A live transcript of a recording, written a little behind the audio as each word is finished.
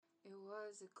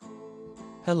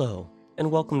Hello,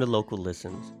 and welcome to Local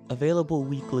Listens, available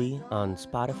weekly on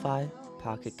Spotify,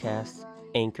 Pocket Casts,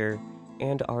 Anchor,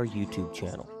 and our YouTube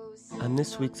channel. On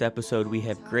this week's episode, we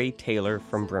have Gray Taylor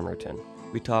from Bremerton.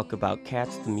 We talk about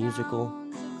Cats the Musical,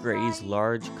 Gray's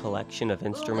large collection of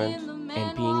instruments,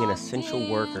 and being an essential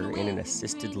worker in an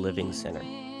assisted living center.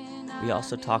 We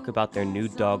also talk about their new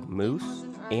dog Moose,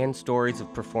 and stories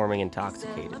of performing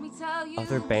intoxicated.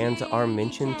 Other bands are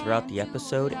mentioned throughout the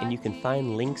episode, and you can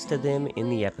find links to them in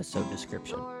the episode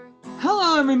description.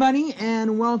 Hello, everybody,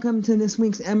 and welcome to this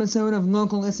week's episode of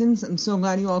Local Listens. I'm so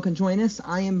glad you all could join us.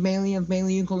 I am Bailey of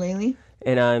Bailey Ukulele.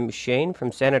 And I'm Shane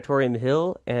from Sanatorium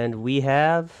Hill, and we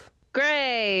have...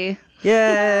 Gray!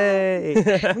 Yay! We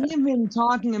have been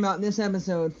talking about this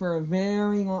episode for a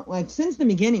very long... since the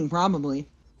beginning, probably.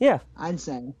 Yeah. I'd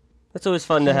say. It's always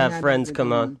fun to have friends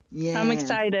come on. Yeah. I'm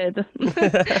excited.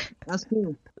 That's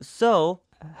cool. So,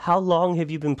 how long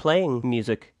have you been playing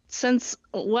music?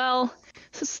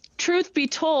 Truth be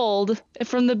told,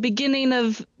 from the beginning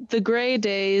of the Gray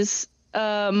days,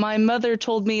 my mother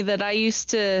told me that we used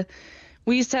to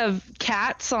have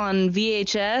Cats on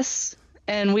VHS,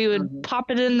 and we would pop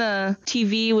it in the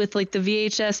TV with the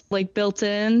VHS built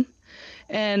in.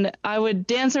 And I would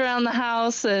dance around the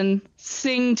house and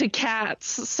sing to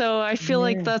Cats. So I feel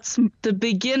like that's the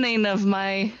beginning of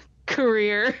my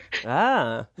career.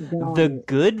 The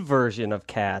good version of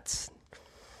Cats.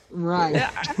 Right.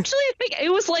 Actually, I think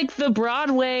it was the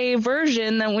Broadway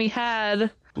version that we had.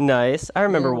 Nice. I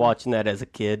remember watching that as a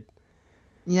kid.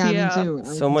 Yeah, me too.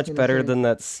 So much better than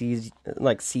that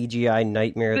CGI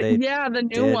nightmare they the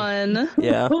new one.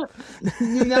 Yeah.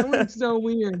 That was so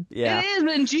weird. Yeah. It is,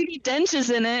 and Judi Dench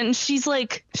is in it, and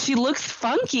she looks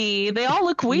funky. They all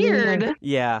look weird.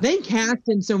 Yeah. They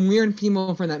casted some weird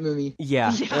people for that movie.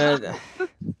 Yeah.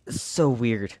 So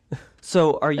weird.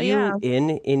 So are you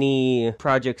in any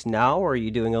projects now, or are you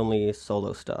doing only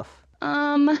solo stuff?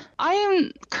 I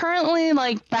am currently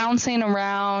bouncing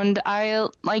around. I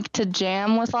like to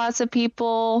jam with lots of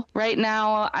people. Right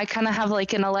now, I kind of have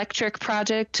an electric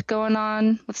project going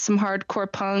on with some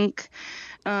hardcore punk,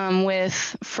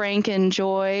 with Frank and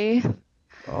Joy.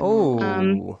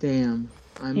 Oh, damn!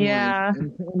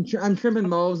 I'm tripping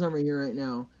balls over here right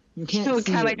now. You can't. We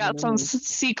kind of got some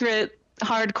secret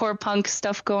hardcore punk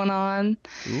stuff going on.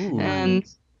 Ooh. And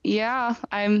yeah,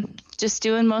 I'm just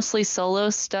doing mostly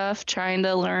solo stuff, trying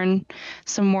to learn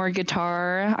some more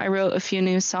guitar. I wrote a few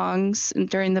new songs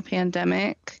during the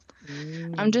pandemic.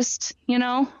 I'm just,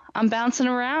 I'm bouncing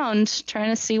around,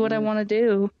 trying to see what I want to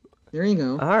do. There you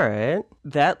go. All right.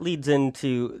 That leads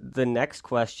into the next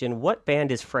question. What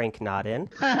band is Frank not in?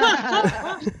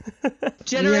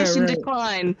 Generation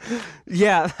Decline.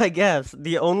 Yeah, I guess.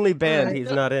 The only band he's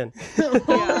not in.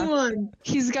 Only one.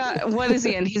 He's got, what is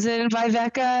he in? He's in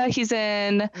Viveka. He's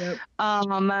in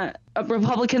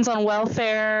Republicans on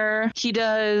Welfare. He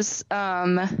does,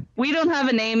 we don't have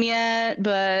a name yet,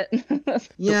 but...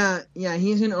 yeah,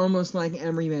 he's in almost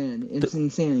every band. It's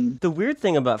insane. The weird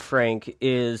thing about Frank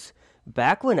is...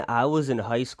 Back when I was in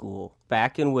high school,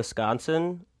 back in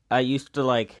Wisconsin, I used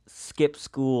to skip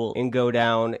school and go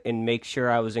down and make sure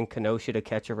I was in Kenosha to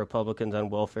catch a Republicans on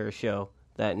Welfare show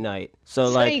that night.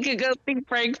 So you could go see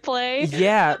Frank play?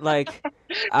 Yeah,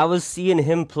 I was seeing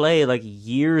him play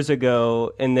years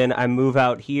ago, and then I move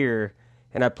out here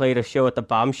and I played a show at the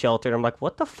bomb shelter, and I'm like,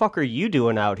 what the fuck are you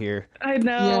doing out here? I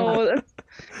know. Yeah.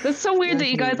 That's so weird that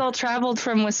you guys all traveled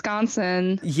from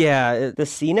Wisconsin. Yeah, the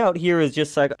scene out here is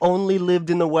just only lived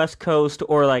in the West Coast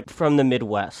or from the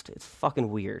Midwest. It's fucking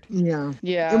weird. Yeah.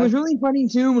 Yeah. It was really funny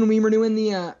too when we were doing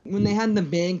when they had the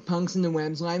big Punks in the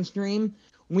Webs live stream.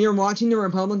 We were watching the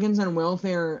Republicans on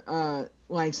Welfare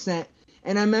set.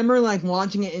 And I remember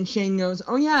watching it, and Shane goes,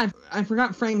 "Oh yeah, I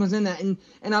forgot Frank was in that." And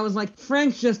I was like,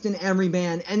 "Frank's just in every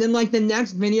band." And then the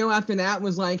next video after that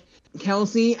was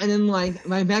Kelsey, and then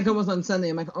Viveka was on Sunday.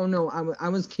 I'm like, "Oh no, I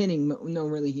was kidding, but no,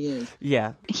 really he is."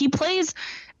 Yeah. He plays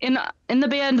in the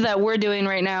band that we're doing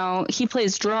right now. He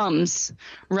plays drums,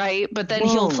 right? But then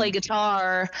he'll play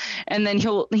guitar, and then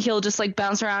he'll just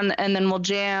bounce around, and then we'll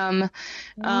jam,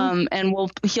 and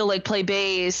he'll play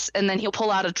bass, and then he'll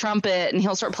pull out a trumpet, and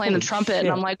he'll start playing the trumpet, and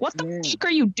I'm like, "What the fuck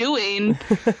are you doing?"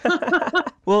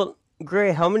 Well,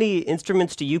 Gray, how many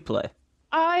instruments do you play?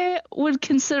 I would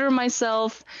consider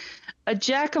myself a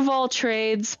jack of all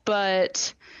trades,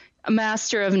 but a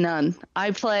master of none. I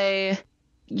play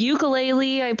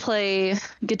ukulele, I play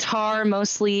guitar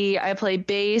mostly, I play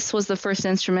bass, was the first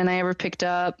instrument I ever picked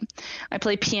up. I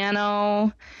play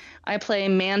piano, I play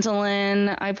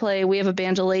mandolin, we have a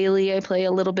banjolele, I play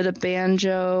a little bit of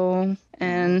banjo,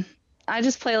 and I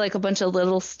just play like a bunch of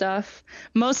little stuff.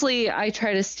 Mostly I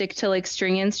try to stick to like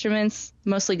string instruments,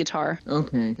 mostly guitar.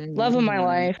 Okay. Love of my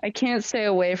life. I can't stay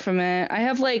away from it. I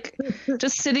have like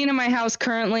just sitting in my house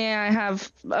currently, I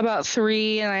have about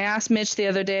 3, and I asked Mitch the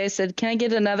other day, I said, "Can I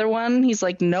get another one?" He's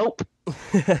like, "Nope."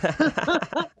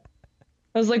 I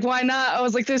was like, "Why not?" I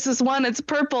was like, "There's this one, it's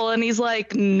purple," and he's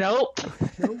like, "Nope."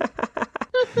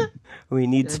 We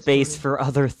need That's space funny. for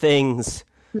other things.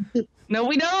 No,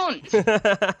 we don't.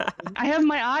 I have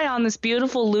my eye on this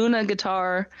beautiful Luna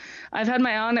guitar. I've had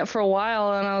my eye on it for a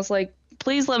while, and I was like,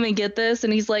 "Please let me get this."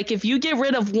 And he's like, "If you get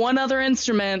rid of one other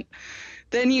instrument,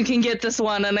 then you can get this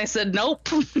one." And I said, "Nope."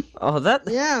 Oh, that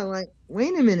Yeah, like,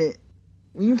 wait a minute.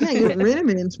 You can't get rid of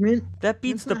an instrument.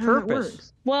 beats the That's not how that purpose.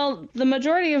 works. Well, the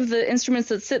majority of the instruments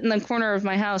that sit in the corner of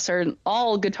my house are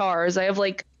all guitars. I have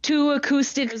like 2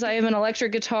 acoustics. I have an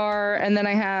electric guitar, and then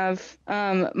I have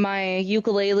my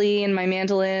ukulele and my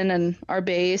mandolin and our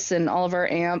bass and all of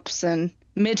our amps. And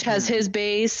Mitch has his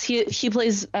bass. He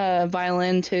plays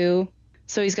violin too,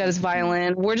 so he's got his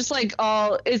violin. We're just like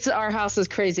our house is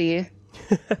crazy.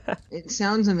 It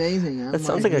sounds amazing. That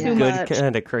sounds like a Too good much.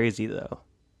 kind of crazy, though.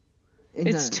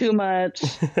 It's too much.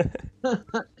 And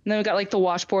then we got like the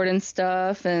washboard and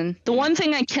stuff. And the one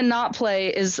thing I cannot play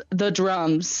is the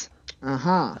drums.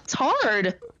 Uh-huh. It's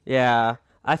hard. Yeah,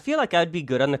 I feel like I'd be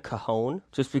good on the cajon,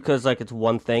 just because like it's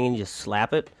one thing and you just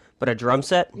slap it. But a drum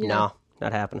set, no,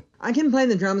 not happening. I can play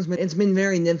the drums, but it's been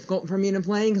very difficult for me to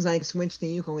play because I switched to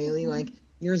ukulele like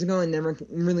years ago and never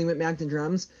really went back to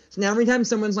drums. So now every time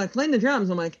someone's like, "Play the drums,"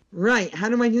 I'm like, "Right, how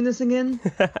do I do this again?"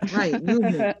 Right,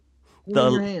 movement.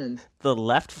 Move your hands. The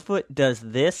left foot does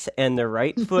this, and the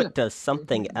right foot does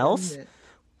something else.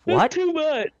 What? Too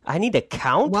much. I need to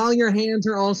count? While your hands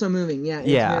are also moving. Yeah, it's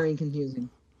Yeah. very confusing.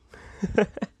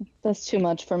 That's too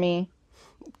much for me.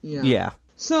 Yeah. Yeah.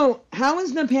 So, how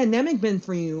has the pandemic been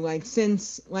for you? Like,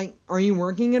 since, like, are you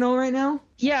working at all right now?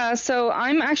 Yeah, so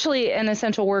I'm actually an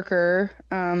essential worker.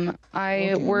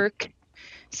 I work.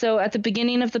 So at the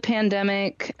beginning of the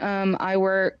pandemic, I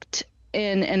worked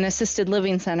in an assisted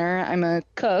living center. I'm a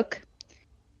cook.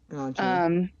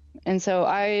 Gotcha. And so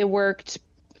I worked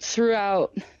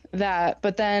throughout that.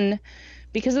 But then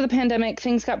because of the pandemic,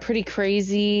 things got pretty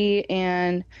crazy,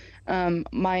 and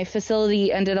my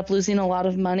facility ended up losing a lot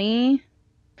of money.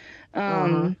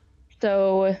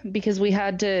 So because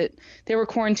they were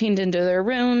quarantined into their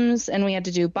rooms, and we had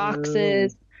to do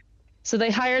boxes. So they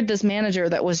hired this manager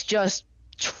that was just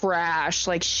trash.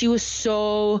 Like, she was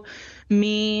so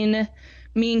mean.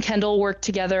 Me and Kendall worked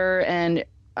together, and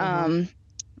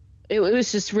it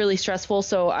was just really stressful.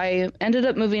 So I ended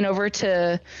up moving over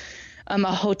to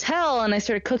a hotel, and I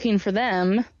started cooking for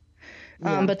them.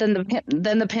 But then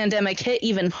the pandemic hit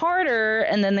even harder,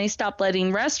 and then they stopped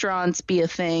letting restaurants be a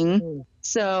thing.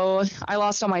 So I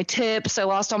lost all my tips, I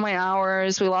lost all my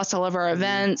hours, we lost all of our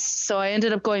events. So I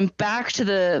ended up going back to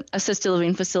the assisted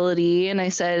living facility, and I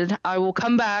said, "I will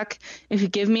come back if you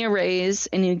give me a raise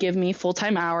and you give me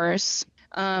full-time hours."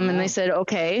 And they said,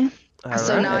 "Okay."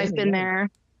 So now I've been there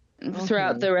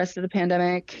throughout the rest of the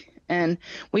pandemic, and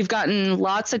we've gotten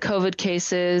lots of COVID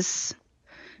cases.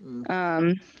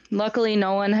 Luckily,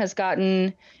 no one has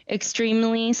gotten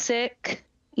extremely sick.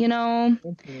 You know,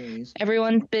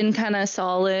 everyone's been kind of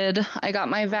solid. I got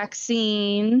my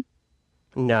vaccine.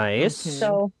 Nice.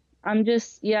 So I'm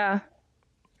just,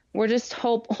 we're just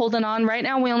holding on. Right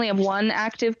now, we only have 1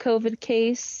 active COVID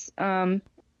case.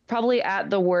 Probably at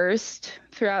the worst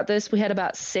throughout this, we had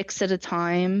about 6 at a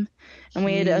time. And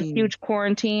we had a huge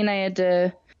quarantine. I had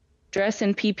to dress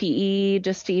in PPE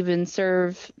just to even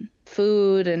serve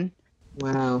food. And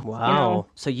Wow.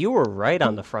 So you were right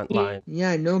on the front line.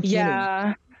 Yeah, no kidding.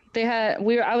 yeah,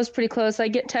 I was pretty close. I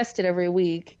get tested every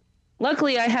week.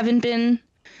 Luckily, I haven't been,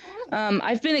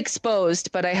 I've been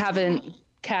exposed, but I haven't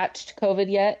caught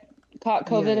COVID yet.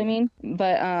 I mean.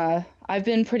 But I've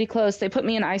been pretty close. They put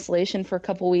me in isolation for a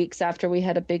couple weeks after we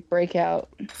had a big breakout.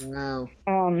 Wow.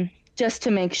 Just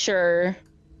to make sure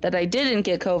that I didn't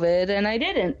get COVID, and I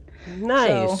didn't.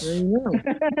 Nice. There you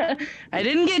go. I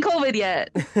didn't get COVID yet.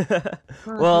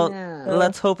 Well, Yeah.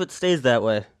 let's hope it stays that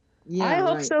way. Yeah, I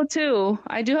hope right. so too.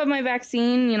 I do have my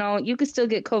vaccine. You know, you could still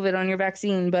get COVID on your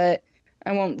vaccine, but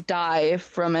I won't die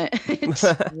from it.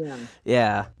 Yeah.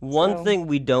 Yeah. One So- thing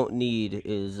we don't need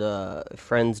is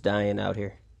friends dying out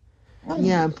here.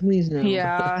 Yeah, please no.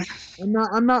 Yeah.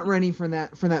 I'm not ready for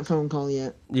that phone call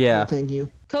yet. Yeah. Thank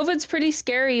you. COVID's pretty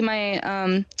scary.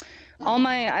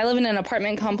 I live in an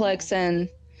apartment complex, and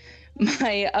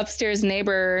my upstairs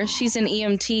neighbor, she's an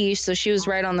EMT, so she was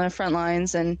right on the front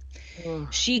lines, and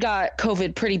she got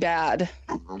COVID pretty bad.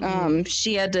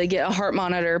 She had to get a heart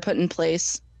monitor put in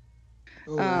place.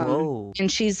 Oh, wow. Whoa.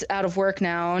 And she's out of work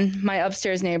now. And my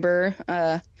upstairs neighbor,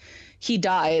 he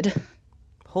died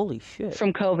Holy shit.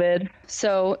 from COVID.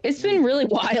 So it's been really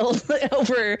wild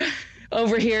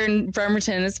over here in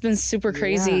Bremerton. It's been super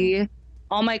crazy.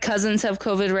 All my cousins have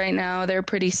COVID right now. They're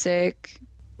pretty sick.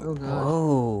 Oh, God.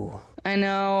 Whoa. I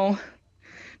know.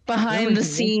 Behind the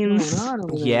scenes.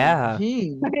 Yeah.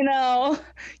 Jeez. I know.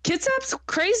 Kitsap's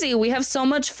crazy. We have so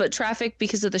much foot traffic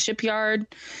because of the shipyard.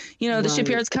 You know, the Right.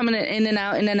 shipyard's coming in and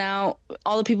out, in and out.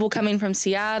 All the people coming from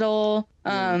Seattle.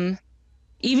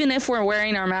 Even if we're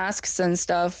wearing our masks and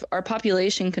stuff, our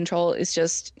population control is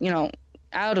just, you know,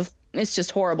 it's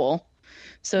just horrible.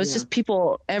 So it's just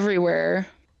people everywhere.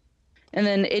 And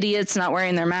then idiots not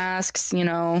wearing their masks, you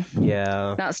know,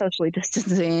 Yeah. not socially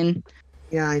distancing.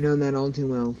 Yeah, I know that all too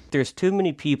well. There's too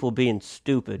many people being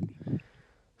stupid.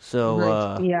 So,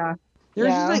 Right. Yeah. There's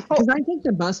Yeah. just like, because I take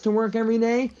the bus to work every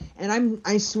day, and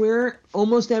I swear,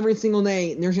 almost every single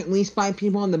day, there's at least 5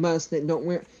 people on the bus that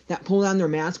pull down their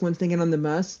mask once they get on the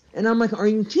bus. And I'm like, are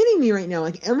you kidding me right now?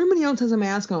 Like, everybody else has a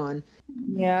mask on.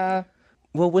 Yeah.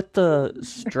 well, with the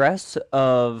stress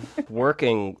of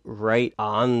working right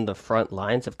on the front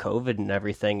lines of COVID and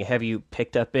everything, have you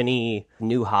picked up any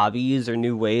new hobbies or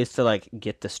new ways to like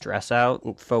get the stress out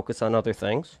and focus on other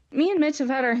things? Me and Mitch have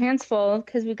had our hands full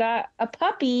because we got a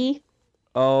puppy.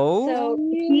 Oh, So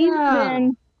yeah.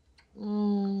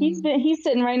 he's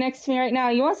sitting right next to me right now.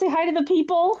 You want to say hi to the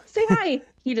people? Say hi.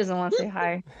 He doesn't want to say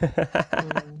hi.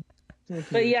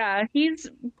 But yeah, he's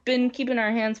been keeping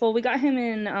our hands full. We got him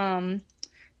in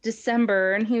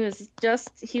December, and he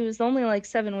was only like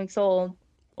 7 weeks old.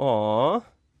 aw.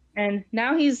 And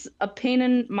now he's a pain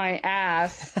in my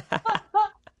ass.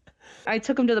 I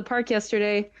took him to the park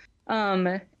yesterday,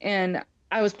 and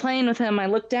I was playing with him. I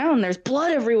looked down, there's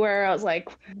blood everywhere. I was like,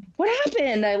 what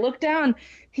happened? I looked down.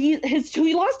 He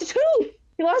lost a tooth.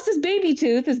 He lost his baby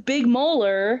tooth, his big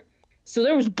molar. So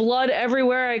there was blood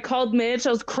everywhere. I called Mitch.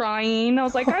 I was crying. I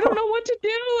was like, I don't know what to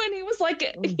do. And he was like,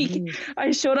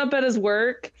 I showed up at his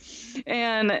work,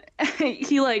 and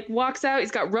he like walks out.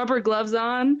 He's got rubber gloves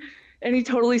on, and he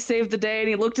totally saved the day. And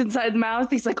he looked inside the mouth.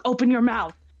 He's like, open your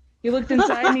mouth. He looked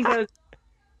inside and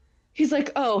he's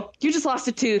like, oh, you just lost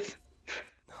a tooth.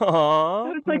 Aw. I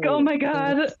was like, oh my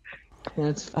God.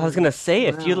 That's I was gonna say,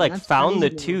 if you Wow, like that's found the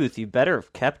crazy. tooth, you better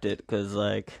have kept it, because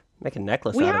like make a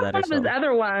necklace We out have of that one or of his something.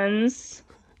 other ones.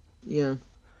 Yeah,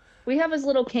 We have his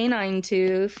little canine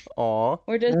tooth. Aw.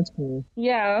 We're just that's cool.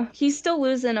 Yeah, he's still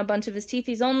losing a bunch of his teeth.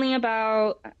 He's only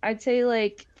about, I'd say,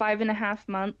 like 5.5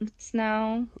 months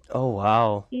now. Oh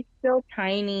wow. He's still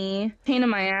tiny. Pain in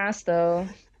my ass, though.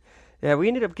 Yeah, we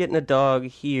ended up getting a dog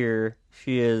here.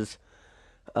 She is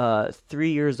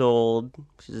 3 years old.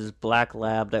 She's this black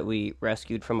lab that we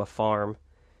rescued from a farm.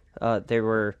 They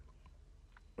were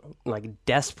like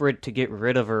desperate to get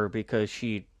rid of her because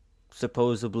she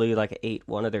supposedly like ate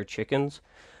one of their chickens,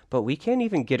 but we can't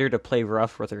even get her to play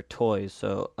rough with her toys,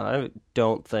 so I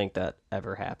don't think that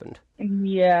ever happened.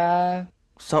 Yeah.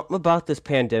 Something about this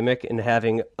pandemic and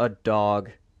having a dog,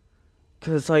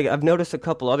 because like I've noticed a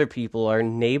couple other people, our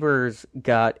neighbors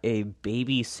got a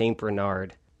baby Saint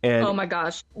Bernard, and Oh my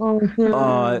gosh.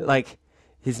 like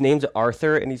his name's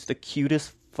Arthur, and he's the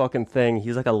cutest fucking thing.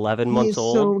 He's like 11 months He's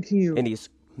old, so cute. and he's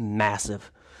massive.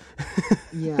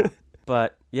 Yeah.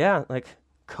 But yeah, like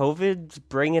COVID's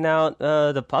bringing out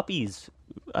the puppies,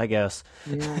 I guess.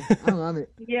 Yeah, I love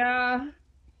it. Yeah.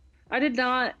 I did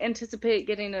not anticipate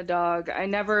getting a dog.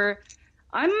 I'm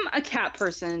a cat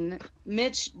person.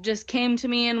 Mitch just came to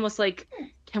me and was like,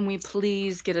 can we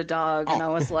please get a dog? And I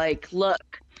was like,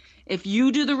 look, if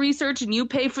you do the research and you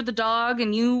pay for the dog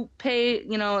and you pay,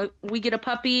 you know, we get a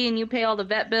puppy and you pay all the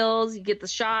vet bills, you get the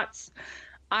shots,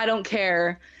 I don't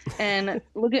care. And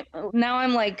look at, now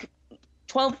I'm like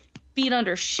 12 feet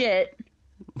under shit,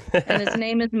 and his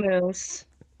name is Moose.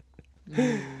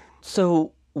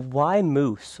 So why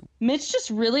Moose? Mitch just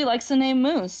really likes the name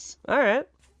Moose. All right.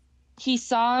 He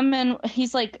saw him and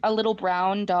he's like a little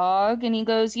brown dog, and he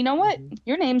goes, you know what?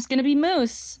 Your name's gonna be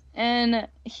Moose. And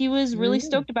he was really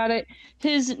stoked about it.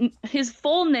 His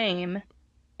full name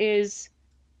is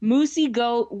Moosey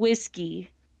Goat Whiskey.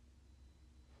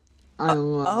 I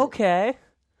love it. Okay.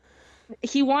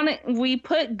 We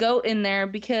put goat in there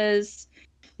because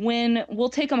when we'll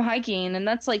take him hiking, and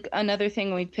that's like another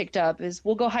thing we've picked up, is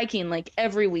we'll go hiking like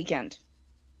every weekend.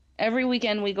 Every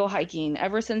weekend we go hiking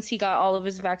ever since he got all of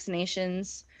his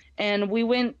vaccinations. And we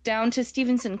went down to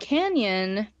Stevenson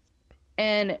Canyon,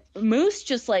 and Moose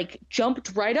just like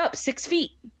jumped right up 6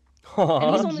 feet.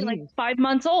 And he's only like 5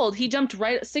 months old. He jumped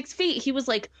right at 6 feet. He was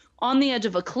like on the edge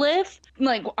of a cliff. I'm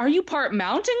like, are you part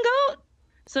mountain goat?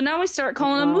 So now we start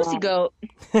calling him Moosey Goat.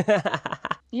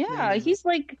 Yeah,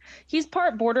 he's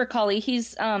part Border Collie.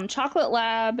 He's Chocolate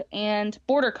Lab and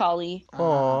Border Collie.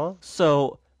 Aw,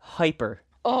 so hyper.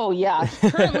 Oh yeah.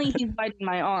 Currently he's biting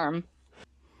my arm.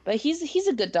 But he's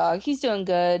a good dog. He's doing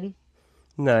good.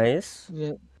 Nice.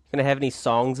 Yeah. Gonna have any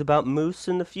songs about moose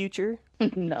in the future?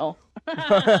 No.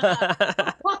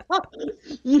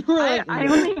 You were like, I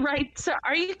only write. So,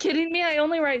 are you kidding me? I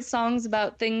only write songs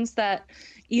about things that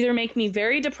either make me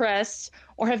very depressed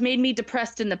or have made me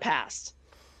depressed in the past.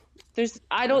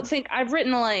 I don't think I've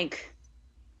written like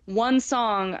one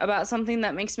song about something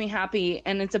that makes me happy,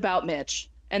 and it's about Mitch,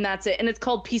 and that's it. And it's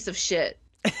called "Piece of Shit."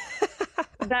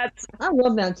 I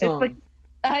love that song. Like,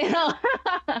 I know.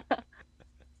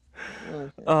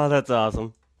 Okay. Oh, that's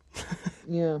awesome.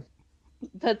 Yeah.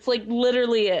 That's like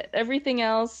literally it. Everything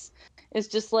else is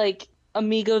just like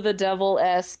Amigo the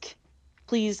Devil-esque,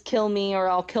 please kill me or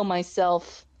I'll kill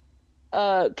myself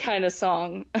kind of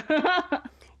song.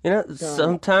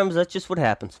 Sometimes that's just what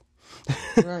happens.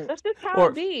 Right. That's just how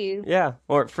it be. Yeah,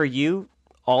 or for you,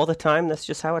 all the time, that's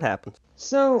just how it happens.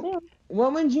 So,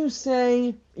 what would you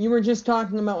say? You were just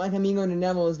talking about like Amigo the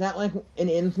Devil. Is that like an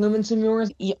influence of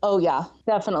yours? Oh yeah,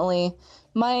 definitely.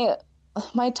 My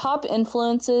top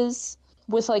influences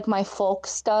with like my folk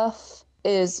stuff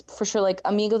is for sure like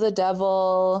Amigo the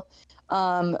Devil,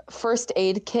 First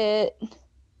Aid Kit.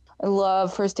 I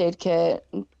love First Aid Kit.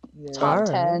 Yeah. Top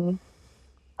 10.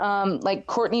 Like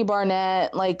Courtney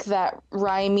Barnett, like that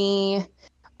rhymey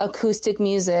acoustic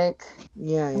music.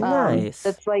 Yeah. Nice.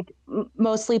 That's like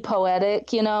mostly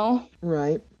poetic, you know?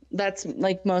 Right. That's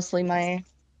like mostly my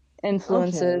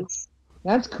influences.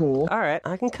 That's cool. All right,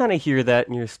 I can kind of hear that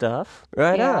in your stuff.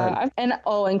 Right on. And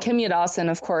Kimya Dawson,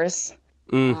 of course.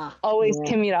 Ah, Always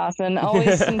yeah. Kimya Dawson.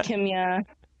 Always some Kimya.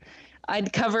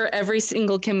 I'd cover every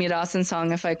single Kimya Dawson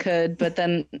song if I could, but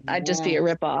then I'd just be a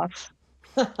ripoff.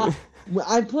 Well,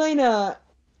 I played a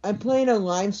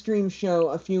live stream show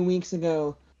a few weeks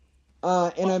ago,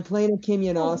 and I played a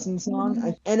Kimya Dawson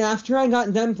song. And after I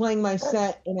got done playing my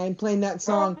set and I played that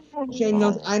song, Shane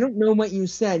goes, "I don't know what you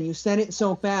said. You said it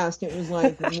so fast. It was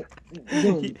like,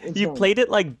 boom, You played it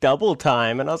like double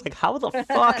time, and I was like, how the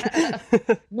fuck?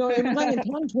 No, it was like a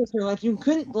tongue twister. Like you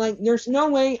couldn't there's no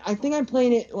way. I think I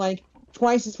played it like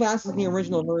twice as fast as the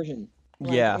original version.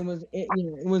 Like, Yeah.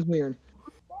 It was weird.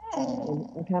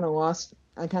 I kind of lost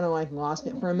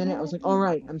it for a minute. I was like, all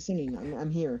right, I'm singing.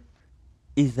 I'm here.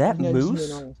 Is that You guys just Moose?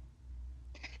 hear noise.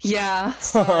 Yeah,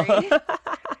 sorry.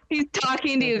 He's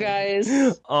talking to you guys.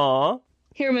 Aw.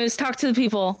 Here, Moose, talk to the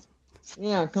people.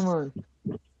 Yeah, come on.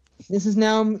 This is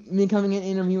now me coming an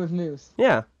interview with Moose.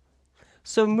 Yeah.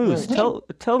 So, Moose,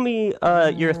 tell me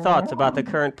your thoughts about the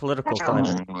current political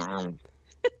climate.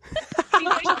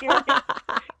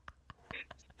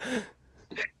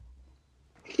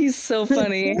 He's so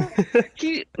funny.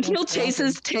 He'll chase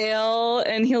his tail,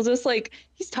 and he'll just like,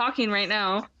 he's talking right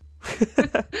now.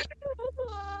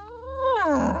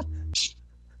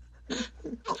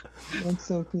 That's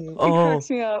so cute. He Oh, cracks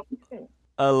me up.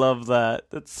 I love that.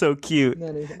 That's so cute.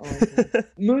 That is awesome.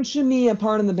 Moose should be a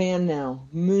part of the band now.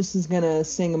 Moose is gonna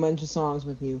sing a bunch of songs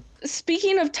with you.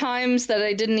 Speaking of times that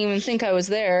I didn't even think I was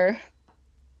there,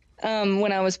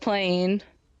 when I was playing,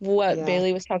 what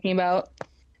Bailey was talking about,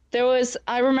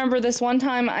 I remember this one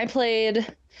time I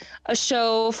played a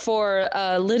show for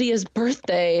Lydia's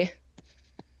birthday.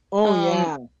 Oh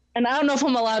yeah. And I don't know if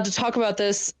I'm allowed to talk about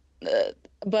this,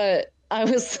 but I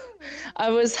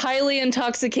was highly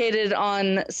intoxicated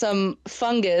on some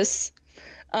fungus.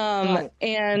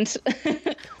 And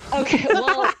okay,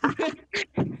 well,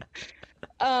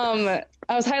 I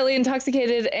was highly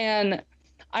intoxicated, and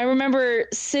I remember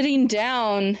sitting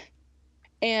down,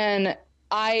 and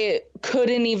I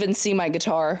couldn't even see my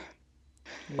guitar.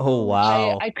 Oh,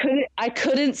 wow. I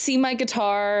couldn't see my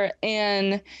guitar,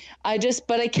 and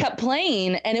but I kept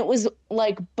playing, and it was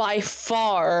like by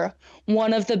far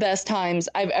one of the best times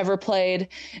I've ever played.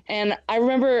 And I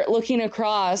remember looking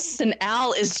across, and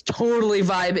Al is totally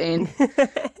vibing.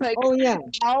 Like, Oh yeah.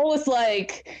 Al was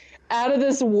like out of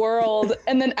this world,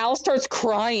 and then Al starts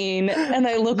crying, and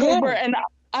I look over, and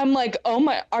I'm like, "Oh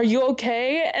my, are you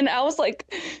okay?" And Al was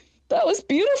like, "That was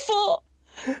beautiful."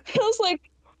 I was like,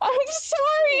 "I'm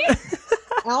sorry."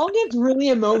 Al gets really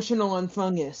emotional on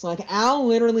fungus. Like Al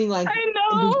literally like I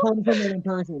know. becomes another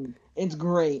person. It's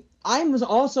great. I was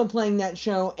also playing that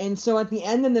show, and so at the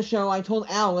end of the show, I told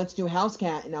Al, "Let's do House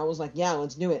Cat," and I was like, "Yeah,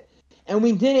 let's do it." And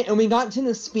we did it, and we got to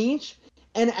the speech,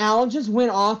 and Al just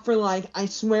went off for like, I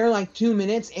swear, like 2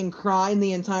 minutes and cried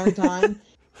the entire time.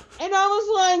 And I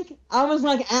was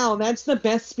like, Al, that's the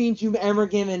best speech you've ever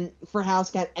given for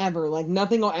House Cat ever. Like,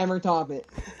 nothing will ever top it.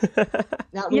 That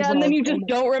was Yeah, and then like, you just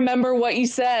don't remember what you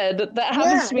said. That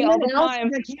happens to me all the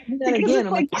time. I can't do that Because again. it's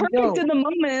I'm like like, perfect no. in the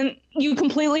moment. You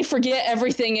completely forget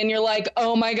everything and you're like,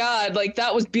 oh my God, like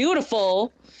that was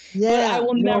beautiful. But I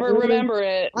will No, never remember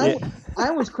it. I,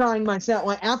 I was crying myself.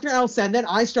 Like, after Al said that,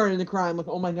 I started to cry. I'm like,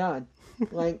 oh my God.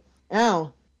 Like,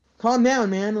 Al, calm down,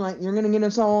 man. Like, you're going to get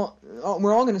us all,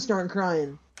 we're all going to start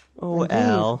crying. Oh, Like,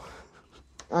 Al.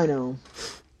 I know.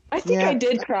 I think I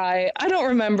did cry. I don't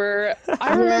remember. I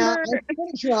Yeah, remember. I'm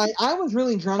pretty sure I was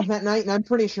really drunk that night, and I'm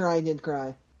pretty sure I did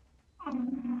cry.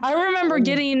 I remember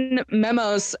getting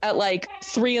memos at like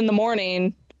 3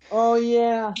 a.m. Oh,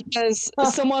 yeah. because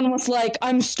someone was like,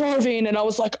 "I'm starving," and I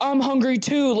was like, "I'm hungry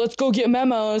too. Let's go get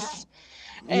memos."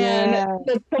 And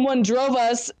Yeah. someone drove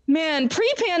us. Man,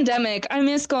 pre-pandemic, I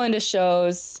miss going to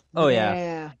shows. Oh, yeah.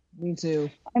 Yeah, me too.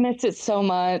 I miss it so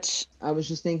much. I was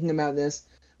just thinking about this.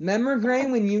 Remember, Gray,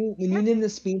 when you did the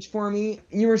speech for me,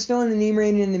 you were still in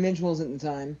Inebriated Individuals at the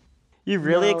time. You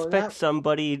really No, expect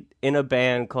somebody in a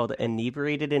band called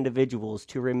Inebriated Individuals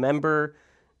to remember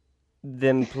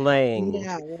them playing?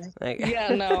 Yeah. Like,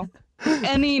 Yeah, no.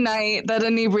 Any night that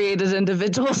Inebriated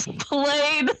Individuals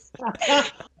played,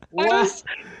 Wow.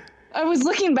 I was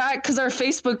looking back because our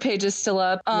Facebook page is still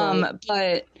up.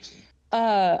 But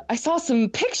I saw some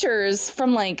pictures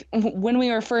from like when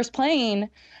we were first playing,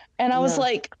 and I was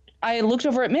like, I looked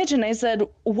over at Mitch and I said,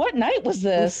 "What night was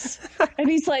this?" And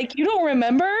he's like, "You don't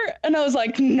remember?" And I was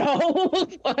like, "No,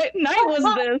 what night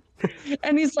was this?"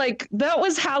 And he's like, "That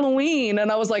was Halloween."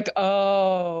 And I was like,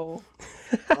 "Oh."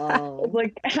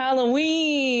 Like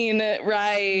Halloween,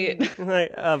 right?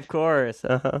 like, of course.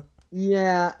 Uh-huh.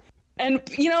 Yeah. And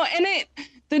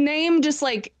the name just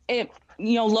like it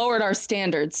lowered our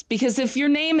standards, because if your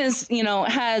name is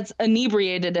has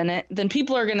inebriated in it, then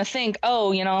people are gonna think,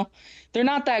 oh, they're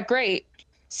not that great.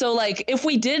 So like if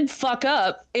we did fuck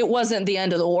up, it wasn't the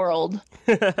end of the world.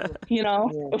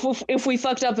 If we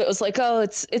fucked up, it was like, oh,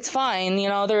 it's fine,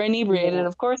 they're inebriated. Yeah.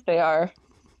 Of course they are.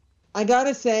 I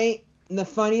gotta say, the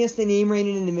funniest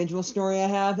Inebriated Individual story I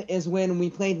have is when we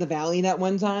played the Valley that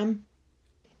one time,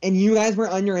 and you guys were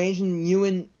underage and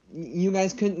you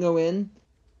guys couldn't go in.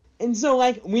 And so,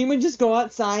 like, we would just go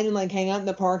outside and, like, hang out in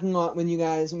the parking lot with you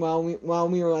guys while we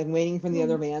were, like, waiting for the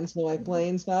other bands to, like, play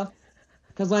and stuff.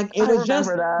 Because, like, it was just...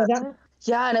 that.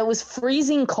 Yeah, and it was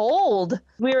freezing cold.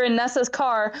 We were in Nessa's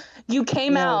car. You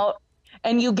came out,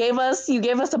 and you gave us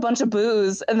a bunch of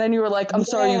booze, and then you were like, I'm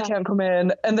sorry, you can't come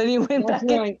in. And then you went back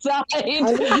inside. I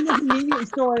went to the convenience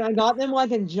store, and I got them,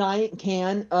 like, a giant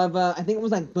can of, I think it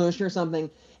was, like, Busch or something.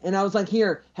 And I was like,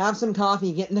 here, have some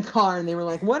coffee, get in the car. And they were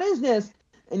like, what is this?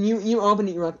 And you opened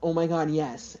it, you were like, oh my God,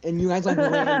 yes. And you guys like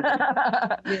ran.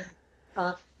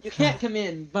 You can't come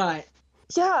in, but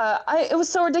yeah, it was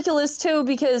so ridiculous too,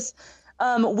 because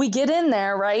we get in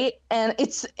there, right? And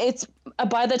it's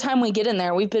by the time we get in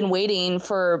there, we've been waiting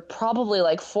for probably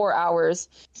like 4 hours.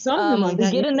 Something like that.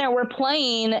 We get in there, we're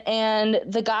playing, and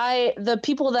the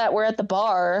people that were at the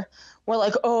bar were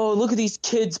like, oh, look at these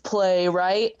kids play,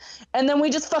 right? And then we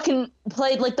just fucking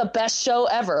played like the best show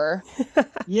ever.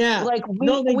 Yeah. Like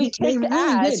we kicked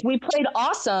ass. We played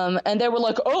awesome. And they were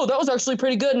like, oh, that was actually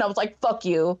pretty good. And I was like, fuck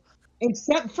you.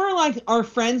 Except for like our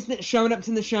friends that showed up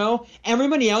to the show,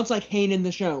 everybody else like hated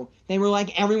the show. They were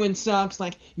like, everyone sucks,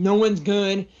 like no one's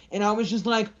good. And I was just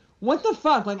like, what the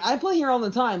fuck? Like I play here all the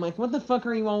time. Like what the fuck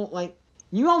are you all like?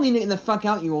 You all need to get the fuck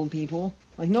out, you old people.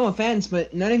 Like no offense,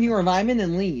 but none of you are vibing,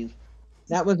 and leave.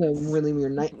 That was a really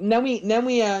weird night. Then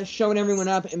we showed everyone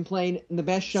up and played the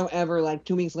best show ever like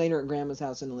 2 weeks later at Grandma's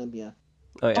house in Olympia.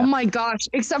 Oh, yeah. Oh my gosh.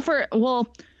 Except for, well,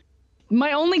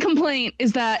 my only complaint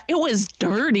is that it was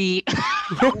dirty.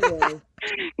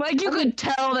 Like you could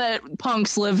tell that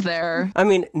punks live there. I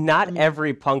mean, not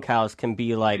every punk house can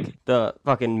be like the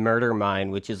fucking Murder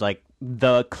Mine, which is like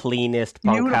the cleanest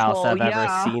punk house I've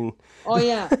ever seen. Oh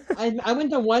yeah. I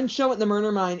went to one show at the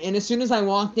Murder Mine, and as soon as I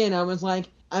walked in, I was like,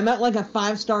 I'm at like a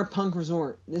 5-star punk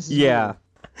resort. This is weird.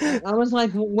 I was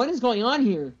like, what is going on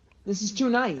here? This is too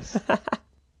nice.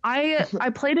 I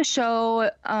played a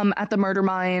show at the Murder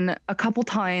Mine a couple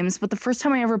times, but the first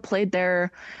time I ever played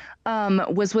there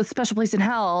was with Special Place in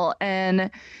Hell, and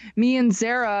me and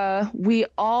Zara, we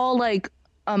all like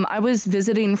I was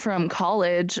visiting from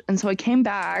college, and so I came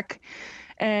back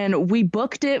and we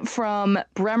booked it from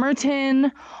Bremerton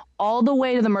all the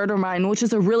way to the Murder Mine, which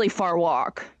is a really far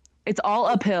walk. It's all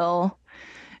uphill.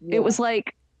 Yeah. It was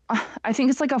like, I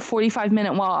think it's like a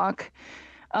 45-minute walk.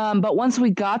 But once we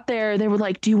got there, they were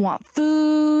like, do you want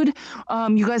food?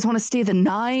 You guys want to stay the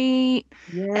night?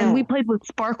 Yeah. And we played with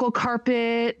sparkle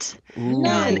carpet. Ooh.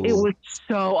 And it was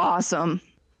so awesome.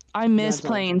 I miss That's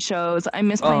playing shows. I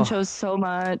miss playing shows so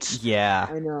much. Yeah.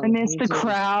 I know. I miss me the too.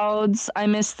 crowds. I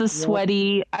miss the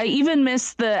sweaty. I even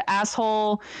miss the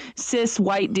asshole cis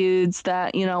white dudes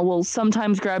that, will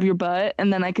sometimes grab your butt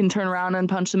and then I can turn around and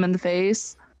punch them in the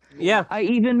face. Yeah. I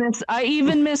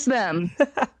even miss them.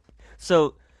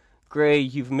 So, Gray,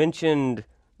 you've mentioned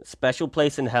Special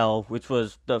Place in Hell, which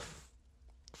was the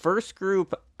first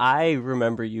group I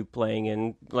remember you playing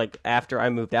in, like, after I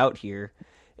moved out here.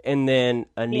 And then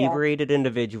Inebriated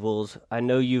Individuals. I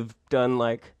know you've done,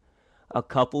 like, a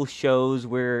couple shows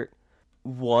where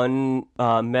one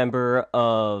member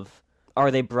of Are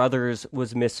They Brothers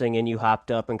was missing and you hopped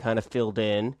up and kind of filled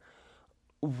in.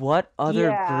 What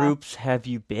other groups have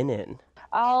you been in?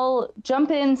 I'll jump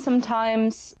in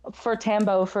sometimes for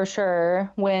Tambo for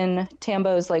sure when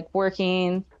Tambo's like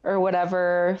working or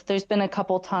whatever. There's been a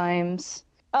couple times.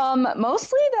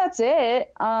 Mostly that's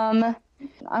it.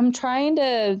 I'm trying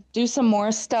to do some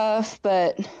more stuff,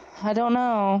 but I don't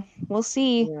know. We'll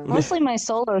see. Yeah. Mostly my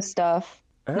solo stuff.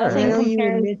 All Nothing I right. know you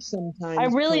compares. admit sometimes. I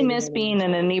really play miss together. being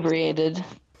an inebriated.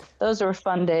 Those were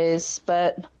fun days,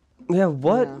 but Yeah,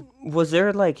 was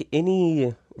there, like,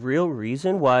 any real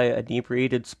reason why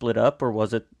Inebriated split up, or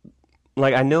was it,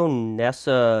 like, I know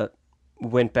Nessa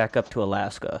went back up to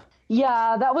Alaska.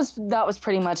 yeah, that was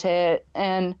pretty much it.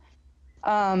 And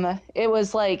it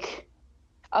was like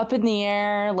up in the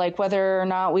air, like whether or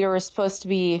not we were supposed to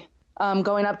be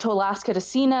going up to Alaska to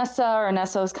see Nessa or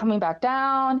Nessa was coming back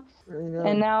down.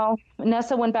 And now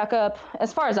Nessa went back up,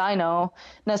 as far as I know,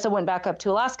 Nessa went back up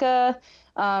to Alaska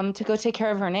to go take care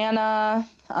of her Nana.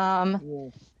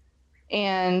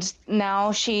 And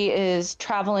now she is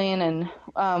traveling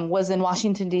and was in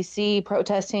Washington, D.C.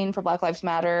 protesting for Black Lives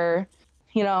Matter,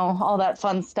 all that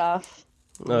fun stuff.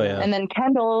 Oh, yeah. And then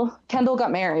Kendall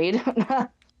got married.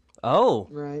 Oh,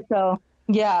 Right. So,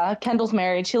 yeah, Kendall's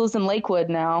married. She lives in Lakewood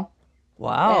now.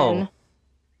 wow. And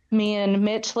me and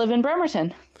Mitch live in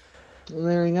Bremerton. Well,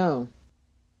 there you go.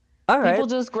 All right. People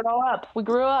just grow up. We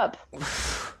grew up.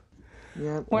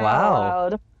 Yeah. We're Wow.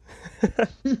 not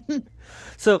allowed.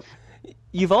 So,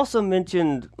 you've also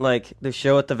mentioned, like, the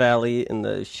show at the Valley and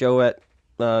the show at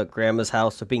Grandma's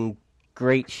house being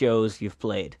great shows you've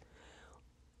played.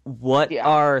 What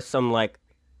are some, like,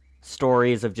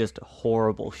 stories of just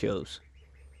horrible shows?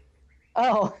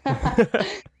 Oh.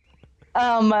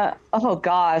 Oh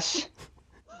gosh.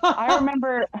 I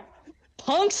remember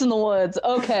Punks in the Woods.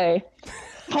 Okay.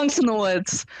 Punks in the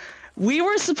Woods. We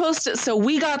were supposed to, so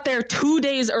we got there 2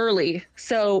 days early.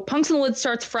 So Punks in the Woods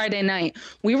starts Friday night.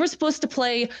 We were supposed to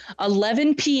play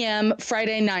 11 p.m.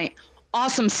 Friday night.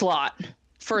 Awesome slot,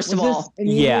 first of all.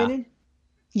 Inebriated?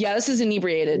 Yeah, this is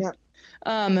Inebriated.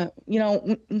 Yeah.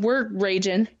 We're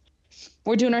raging.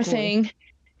 We're doing our thing.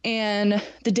 And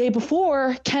the day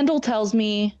before, Kendall tells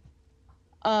me,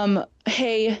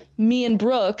 hey, me and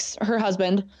Brooks, her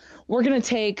husband, we're going to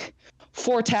take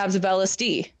 4 tabs of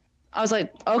LSD. I was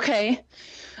like, okay.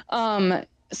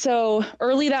 So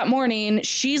early that morning,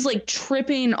 she's like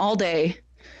tripping all day,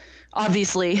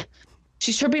 obviously.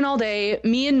 She's tripping all day.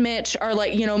 Me and Mitch are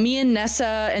like, me and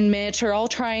Nessa and Mitch are all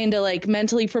trying to like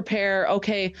mentally prepare.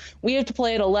 Okay, we have to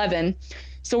play at 11.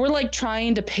 So we're like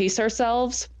trying to pace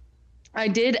ourselves. I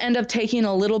did end up taking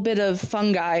a little bit of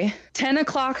fungi. 10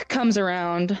 o'clock comes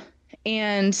around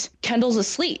and Kendall's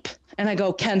asleep. And I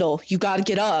go, Kendall, you got to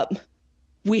get up.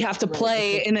 We have to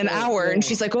play in an hour. And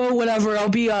she's like, oh, whatever, I'll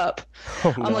be up.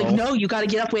 Oh, I'm like, no, you got to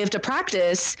get up. We have to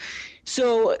practice.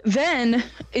 So then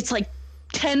it's like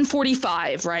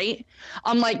 10:45, right?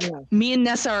 I'm like, me and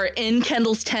Nessa are in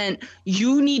Kendall's tent.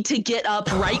 You need to get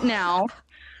up right now.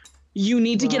 You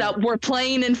need to get up. We're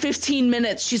playing in 15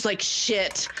 minutes. She's like,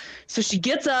 shit. So she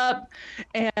gets up,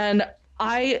 and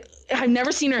I've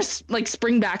never seen her like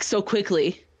spring back so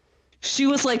quickly. She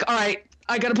was like, all right,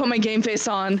 I got to put my game face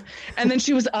on. And then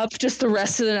she was up just the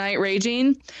rest of the night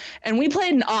raging. And we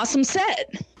played an awesome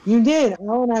set. You did.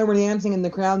 Al and I were dancing in the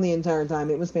crowd the entire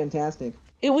time. It was fantastic.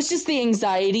 It was just the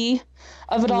anxiety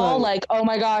of it all. Like, oh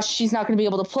my gosh, she's not going to be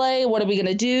able to play. What are we going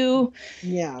to do?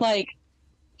 Yeah. Like,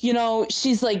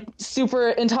 she's like super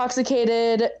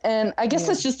intoxicated. And I guess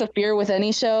that's just the fear with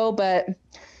any show. But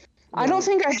I don't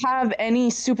think I have any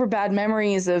super bad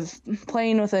memories of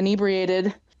playing with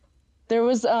Inebriated. There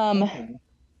was, my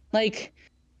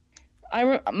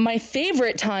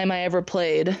favorite time I ever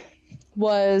played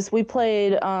was we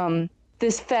played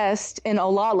this fest in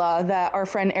Olala that our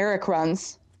friend Eric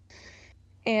runs.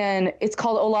 And it's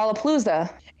called Olala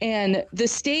Palooza. And the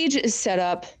stage is set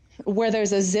up where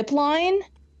there's a zip line,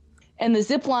 and the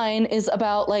zip line is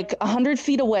about like 100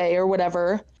 feet away or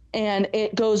whatever, and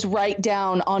it goes right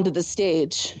down onto the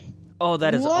stage. Oh,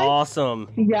 that is awesome.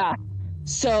 Yeah.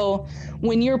 So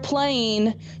when you're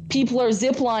playing, people are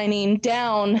ziplining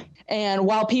down, and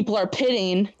while people are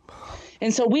pitting.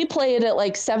 And so we played at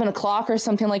like 7 o'clock or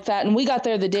something like that. And we got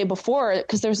there the day before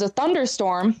because there was a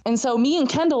thunderstorm. And so me and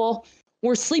Kendall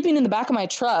were sleeping in the back of my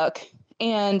truck.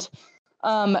 And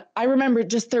I remember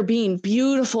just there being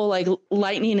beautiful like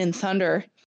lightning and thunder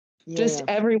just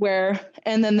everywhere.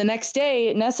 And then the next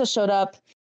day, Nessa showed up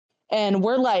and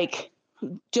we're like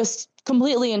just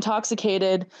completely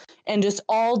intoxicated. And just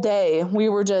all day we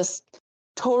were just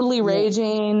totally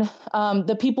raging.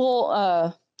 The people,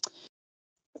 a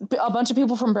bunch of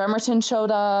people from Bremerton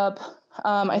showed up.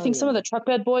 I think some of the Truck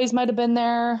Bed Boys might have been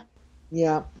there.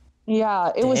 Yeah.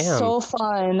 Yeah, it was so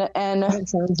fun. And that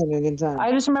sounds like a good time.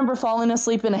 I just remember falling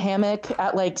asleep in a hammock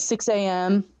at like 6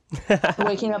 a.m.,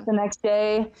 waking up the next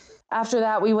day. After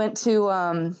that, we went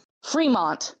to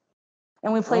Fremont,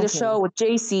 and we played a show with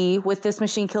JC with This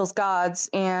Machine Kills Gods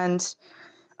and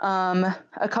a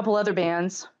couple other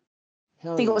bands.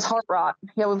 I think it was Heart Rot.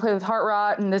 Yeah, we played with Heart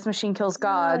Rot and This Machine Kills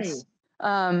Gods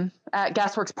at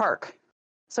Gasworks Park.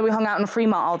 So we hung out in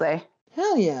Fremont all day.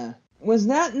 Hell yeah. Was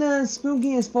that the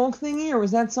Spookiest Folk thingy, or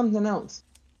was that something else?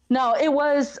 No, it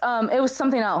was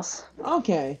something else.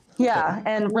 Okay. Yeah,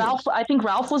 and Ralph, I think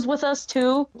Ralph was with us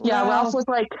too. Yeah, Ralph was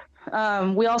like,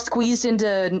 we all squeezed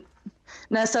into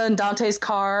Nessa and Dante's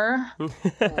car.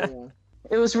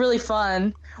 It was really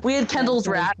fun. We had Kendall's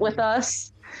rat with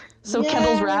us. So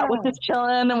Kendall's rat was just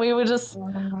chilling, and we were just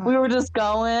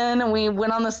going, and we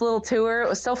went on this little tour. It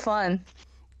was so fun.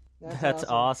 That's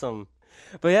awesome.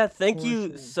 But yeah, thank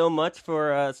you so much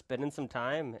for spending some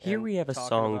time. Here we have a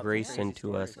song Grace sent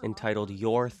to us entitled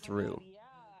You're Through.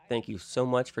 Thank you so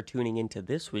much for tuning into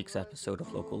this week's episode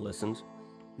of Local Listens.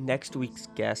 Next week's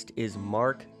guest is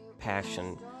Mark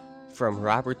Passion from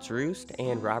Robert's Roost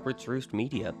and Robert's Roost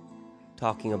Media,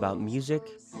 talking about music,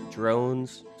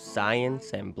 drones,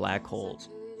 science, and black holes.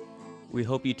 We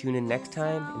hope you tune in next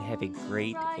time and have a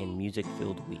great and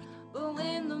music-filled week. But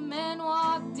when the man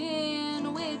walked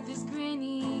in with this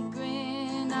grinny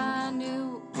grin, I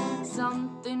knew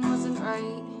something wasn't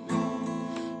right.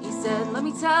 He said, let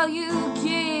me tell you,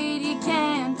 kid, you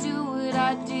can't do what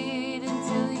I did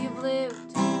until you've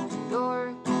lived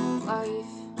your life.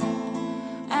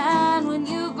 And when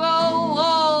you grow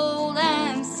old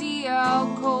and see how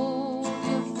cold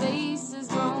your face has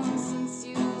grown since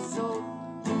you sold,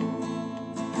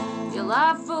 you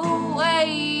laugh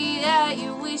away that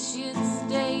you wish you'd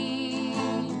stay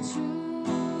true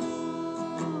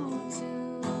to.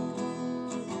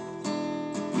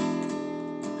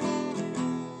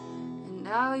 And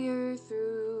now you're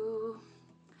through.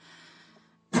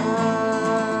 Da,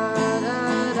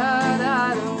 da, da,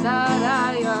 da, da,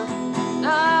 da, da.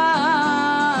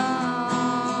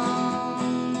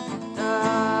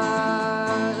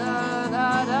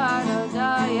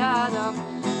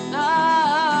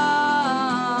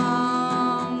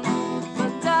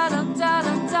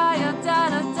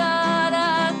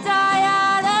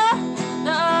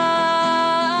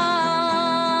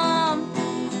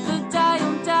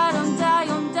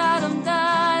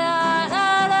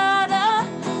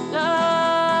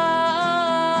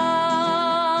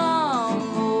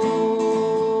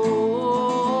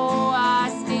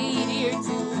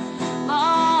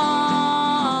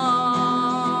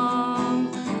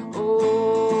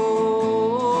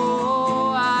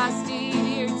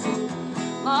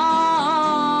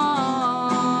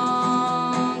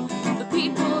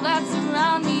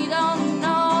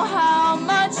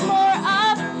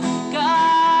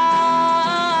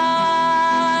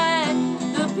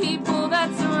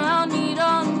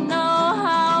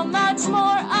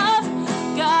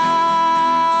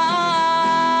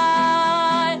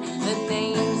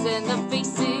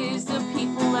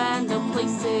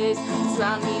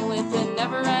 Surround me with a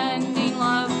never-ending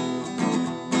love.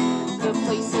 The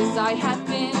places I have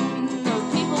been, the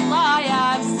people I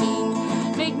have seen,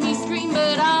 make me scream,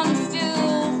 but I'm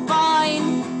still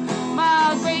fine.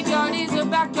 My graveyard is a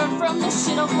backyard from the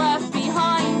shit I've left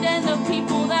behind, and the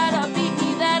people that have beat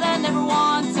me that I never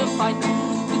want to fight.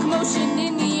 The commotion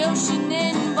in the ocean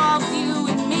involves you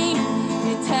and me.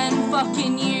 In 10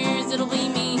 fucking years, it'll be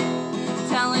me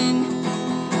telling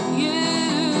you.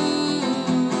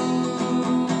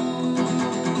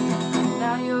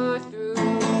 Now you're through.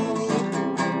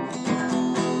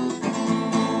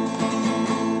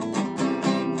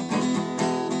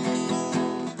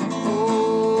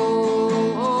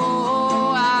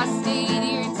 Oh, I stayed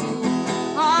here too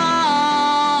long.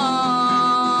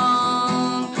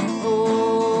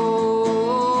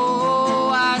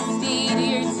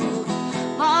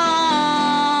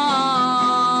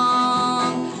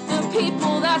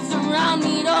 that surround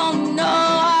me don't know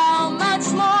how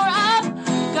much more I've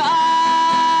got.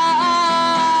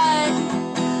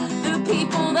 The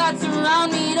people that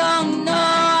surround me don't know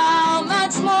how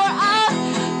much more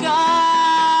I've got.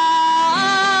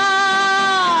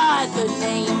 The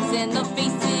names and the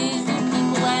faces, the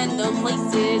people and the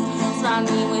places surround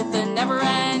me with a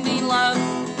never-ending love.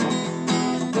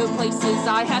 The places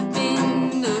I have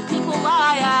been, the people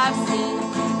I have seen,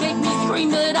 make me scream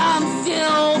but I'm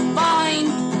still fine.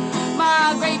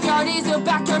 My graveyard is a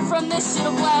backyard from the shit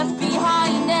I've left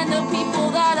behind, and the people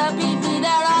that have beat me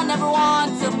that I'll never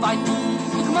want to fight.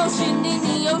 The commotion in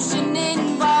the ocean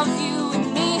involves you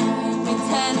and me. In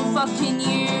 10 fucking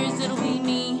years it'll be